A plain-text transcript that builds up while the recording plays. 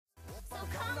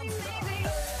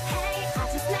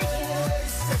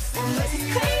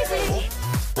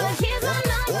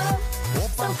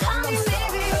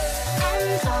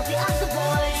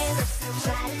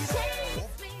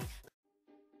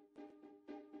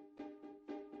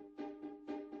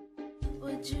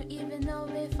Would you even know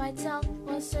if I tell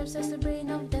what serves as the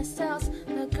brain of the cells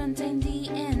that contain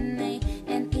DNA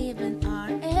and even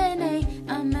RNA?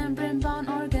 A membrane-bound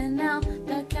organelle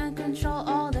that can control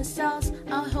all the cells.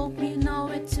 I hope you know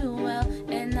it too well,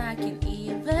 and I can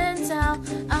even tell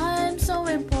I'm so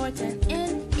important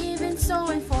and even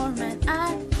so informant.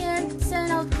 I can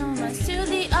send out commands to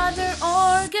the other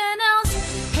organelles.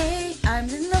 Hey, I'm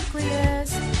the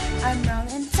nucleus. I'm round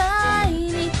and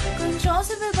tiny, controls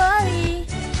everybody.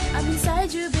 I'm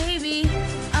inside you, baby.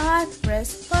 I'm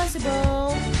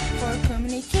responsible for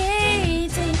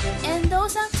communicating and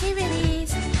those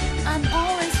activities. I'm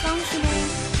always functioning.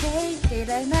 Hey, did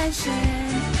I mention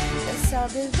the cell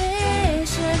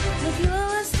division?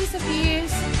 Nucleus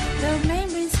disappears, the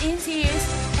membrane's in tears,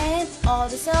 and all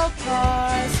the cell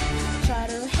parts try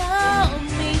to help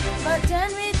me, but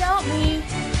then without me,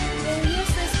 they're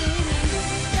useless, baby.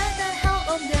 Not the help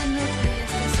of the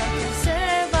nucleus, the cell can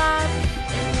survive.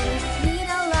 It will lead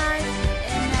a life,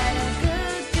 and at a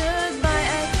goodbye,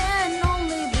 I can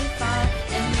only be found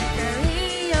in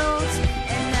eukaryotes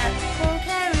and not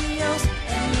prokaryotes,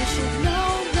 and you should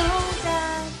know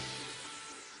that.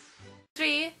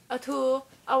 3, a 2,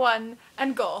 a 1,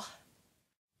 and go.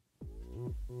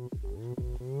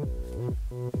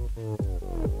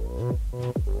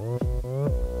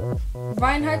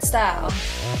 Reinhardt style.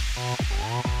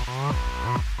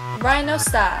 Rhino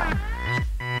style.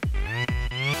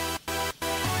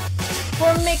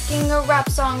 We're making a rap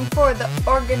song for the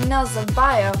organelles of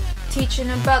bio, teaching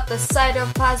about the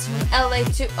cytoplasm from LA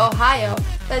to Ohio.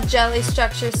 The jelly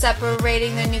structure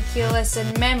separating the nucleus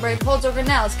and membrane holds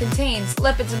organelles, contains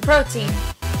lipids and protein.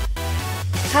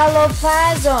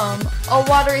 Haloplasm, a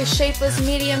watery shapeless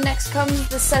medium. Next comes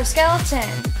the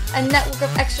cytoskeleton, a network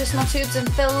of extra small tubes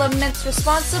and filaments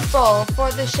responsible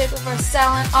for the shape of our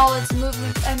cell and all its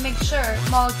movements and make sure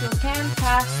molecules can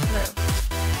pass through.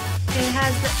 It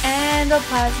has the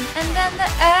endoplasm and then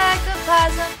the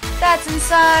ectoplasm that's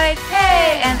inside,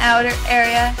 hey, an outer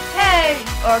area, hey.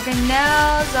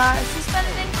 Organelles are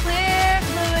suspended in clear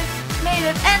fluid made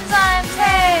of enzymes,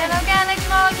 hey, and organic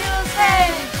molecules,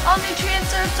 hey. All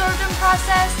nutrients are absorbed and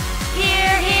processed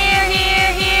here, here,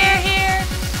 here, here, here.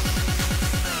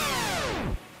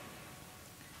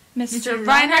 Mr.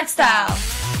 Reinhardt style.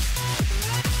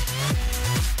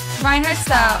 Reinhardt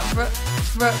style.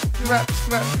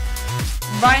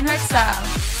 Reinhardt style.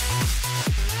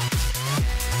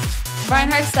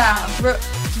 Reinhardt style.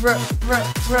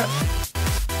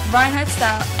 Reinhardt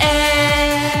style. A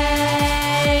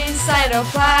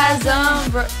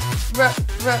cytoplasm.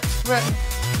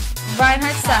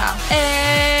 Reinhardt style. A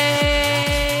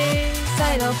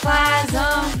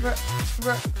cytoplasm.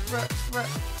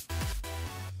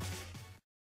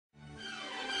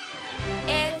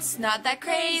 It's not that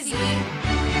crazy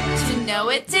to know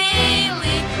it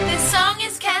daily. This song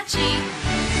is catchy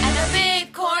and a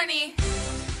bit corny.